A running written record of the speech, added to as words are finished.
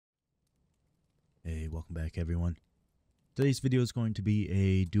welcome back everyone. Today's video is going to be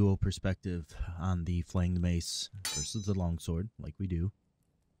a dual perspective on the Flanged Mace versus the Longsword, like we do.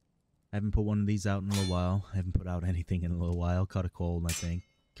 I haven't put one of these out in a little while. I haven't put out anything in a little while. Caught a cold, I think.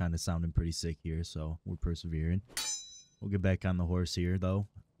 Kind of sounding pretty sick here, so we're persevering. We'll get back on the horse here, though.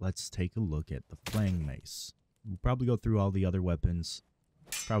 Let's take a look at the Flanged Mace. We'll probably go through all the other weapons.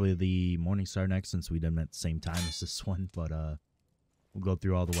 Probably the Morningstar next, since we did them at the same time as this one, but we'll go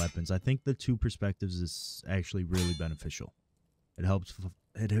through all the weapons. I think the two perspectives is actually really beneficial. It helps.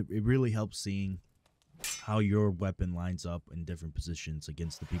 It really helps seeing how your weapon lines up in different positions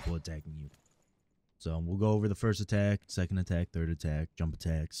against the people attacking you. So we'll go over the first attack, second attack, third attack, jump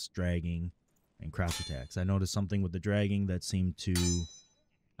attacks, dragging, and crouch attacks. I noticed something with the dragging that seemed to,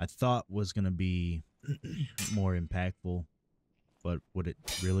 I thought was going to be more impactful. But what it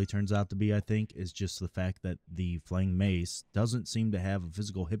really turns out to be, I think, is just the fact that the Flanged Mace doesn't seem to have a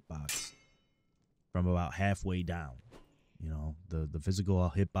physical hitbox from about halfway down. You know, the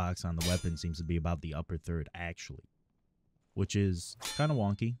physical hitbox on the weapon seems to be about the upper third, actually, which is kind of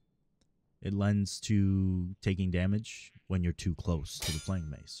wonky. It lends to taking damage when you're too close to the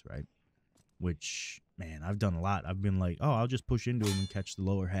Flanged Mace, right? Which, man, I've done a lot. I've been like, oh, I'll just push into him and catch the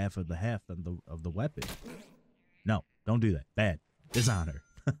lower half of the weapon. No, don't do that. Bad. Dishonor.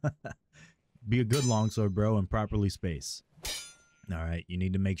 Be a good longsword, bro, and properly space. Alright, you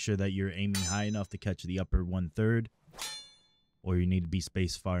need to make sure that you're aiming high enough to catch the upper 1/3. Or you need to be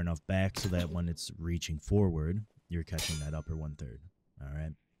spaced far enough back so that when it's reaching forward, you're catching that upper 1/3.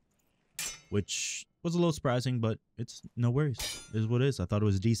 Alright. Which was a little surprising, but it's no worries. It is what it is. I thought it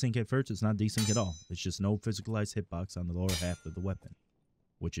was desync at first. It's not desync at all. It's just no physicalized hitbox on the lower half of the weapon,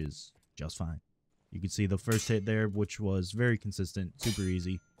 which is just fine. You can see the first hit there, which was very consistent, super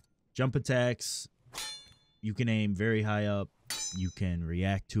easy. Jump attacks, you can aim very high up. You can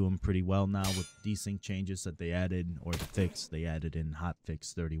react to them pretty well now with desync changes that they added, or the fix they added in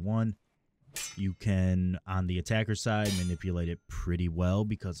Hotfix 31. You can, on the attacker side, manipulate it pretty well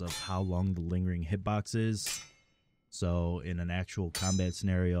because of how long the lingering hitbox is. So in an actual combat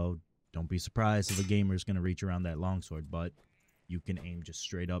scenario, don't be surprised if a gamer is going to reach around that longsword, but you can aim just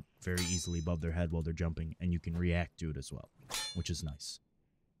straight up very easily above their head while they're jumping, and you can react to it as well, which is nice.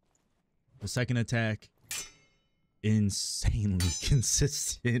 The second attack, insanely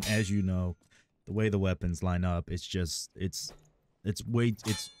consistent, as you know. The way the weapons line up, it's just, it's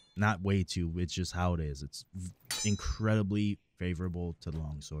not way too, it's just how it is. It's incredibly favorable to the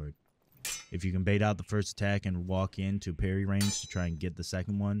longsword. If you can bait out the first attack and walk into parry range to try and get the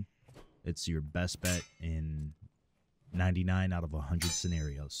second one, it's your best bet in 99 out of 100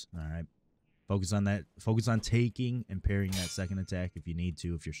 scenarios. All right, focus on that. Focus on taking and parrying that second attack if you need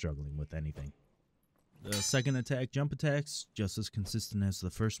to, if you're struggling with anything. The second attack, jump attacks, just as consistent as the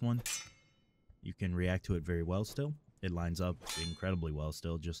first one. You can react to it very well still. It lines up incredibly well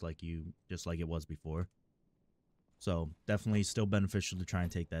still, just like it was before. So definitely still beneficial to try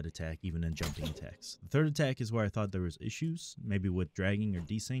and take that attack even in jumping attacks. The third attack is where I thought there was issues, maybe with dragging or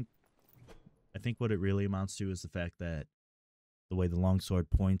desync. I think what it really amounts to is the fact that the way the longsword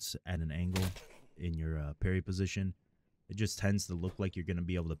points at an angle in your parry position, it just tends to look like you're going to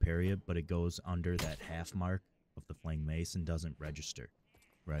be able to parry it, but it goes under that half mark of the Flanged Mace and doesn't register,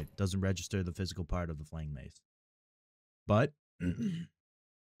 right? Doesn't register the physical part of the Flanged Mace. But then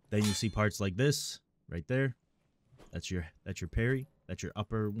you see parts like this right there. That's your parry. That's your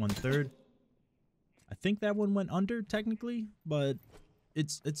upper 1/3. I think that one went under technically, but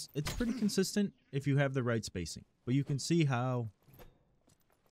it's pretty consistent if you have the right spacing. But you can see how,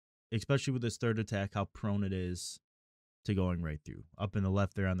 especially with this third attack, how prone it is to going right through. Up in the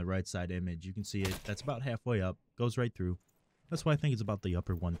left there on the right side image, you can see it. That's about halfway up, goes right through. That's why I think it's about the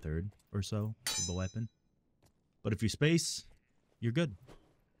upper 1/3 or so of the weapon. But if you space, you're good.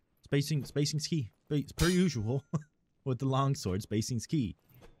 Spacing's key. Per usual with the longsword, spacing's key.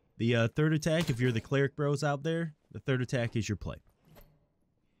 The third attack, if you're the cleric bros out there, the third attack is your play.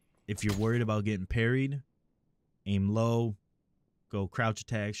 If you're worried about getting parried, aim low, go crouch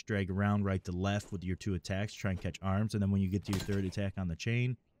attacks, drag around right to left with your two attacks, try and catch arms, and then when you get to your third attack on the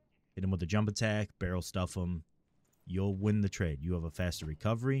chain, hit him with a jump attack, barrel stuff him. You'll win the trade. You have a faster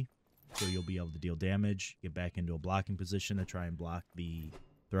recovery, so you'll be able to deal damage, get back into a blocking position to try and block the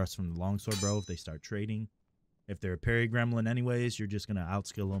thrust from the longsword bro if they start trading. If they're a parry gremlin anyways, you're just going to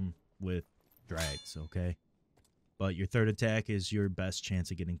outskill them with drags, okay? But your third attack is your best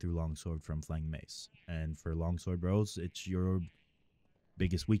chance of getting through longsword from Flanged Mace. And for longsword bros, it's your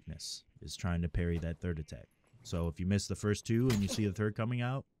biggest weakness, is trying to parry that third attack. So if you miss the first two and you see the third coming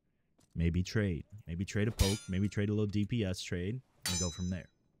out, maybe trade. Maybe trade a poke, maybe trade a little DPS trade, and go from there.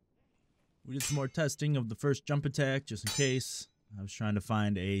 We did some more testing of the first jump attack, just in case. I was trying to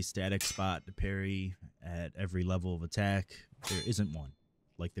find a static spot to parry at every level of attack. There isn't one.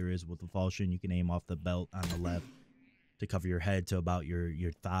 Like there is with the falchion, you can aim off the belt on the left to cover your head to about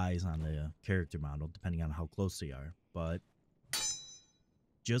your thighs on the character model, depending on how close they are. But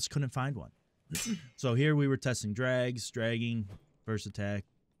just couldn't find one. So here we were testing dragging, first attack,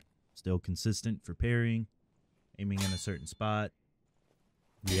 still consistent for parrying, aiming in a certain spot,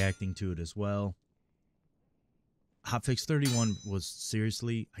 reacting to it as well. Hotfix 31 was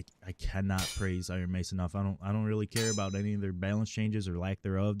seriously, I cannot praise Iron Mace enough. I don't really care about any of their balance changes or lack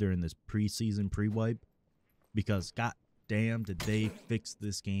thereof during this preseason pre-wipe, because god damn did they fix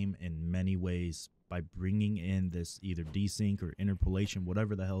this game in many ways by bringing in this either desync or interpolation,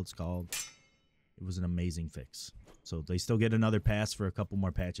 whatever the hell it's called. It was an amazing fix. So they still get another pass for a couple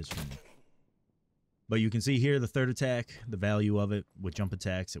more patches from me. But you can see here the third attack, the value of it with jump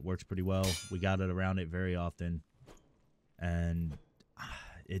attacks, it works pretty well. We got it around it very often. And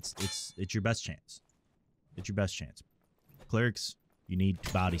it's your best chance. It's your best chance. Clerics, you need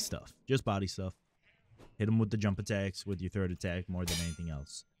body stuff. Just body stuff. Hit them with the jump attacks, with your third attack more than anything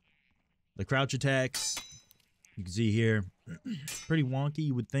else. The crouch attacks, you can see here, pretty wonky,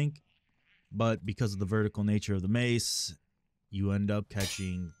 you would think. But because of the vertical nature of the mace, you end up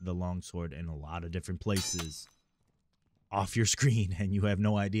catching the longsword in a lot of different places off your screen, and you have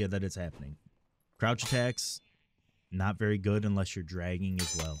no idea that it's happening. Crouch attacks, not very good unless you're dragging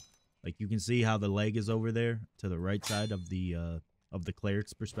as well. Like you can see how the leg is over there to the right side of the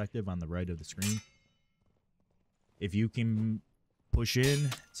cleric's perspective on the right of the screen. If you can push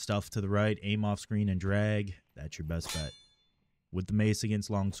in, stuff to the right, aim off screen and drag, that's your best bet. With the mace against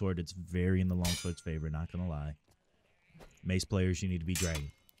longsword, it's very in the longsword's favor, not gonna lie. Mace players, you need to be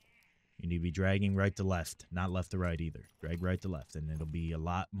dragging. You need to be dragging right to left, not left to right either. Drag right to left, and it'll be a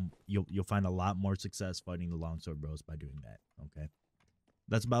lot. You'll find a lot more success fighting the longsword bros by doing that. Okay,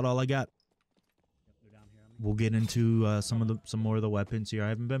 that's about all I got. We'll get into some more of the weapons here. I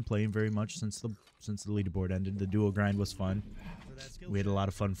haven't been playing very much since the leaderboard ended. The duo grind was fun. We had a lot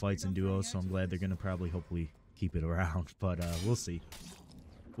of fun fights in duos, so I'm glad they're gonna probably hopefully keep it around. But we'll see.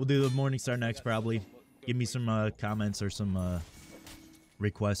 We'll do the Morningstar next probably. Give me some comments or some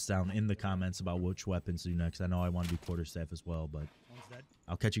requests down in the comments about which weapons to do next. I know I want to do quarterstaff as well, but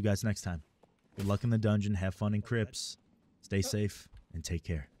I'll catch you guys next time. Good luck in the dungeon. Have fun in crypts. Stay safe and take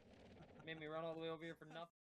care. Made me run all the way over here for nothing.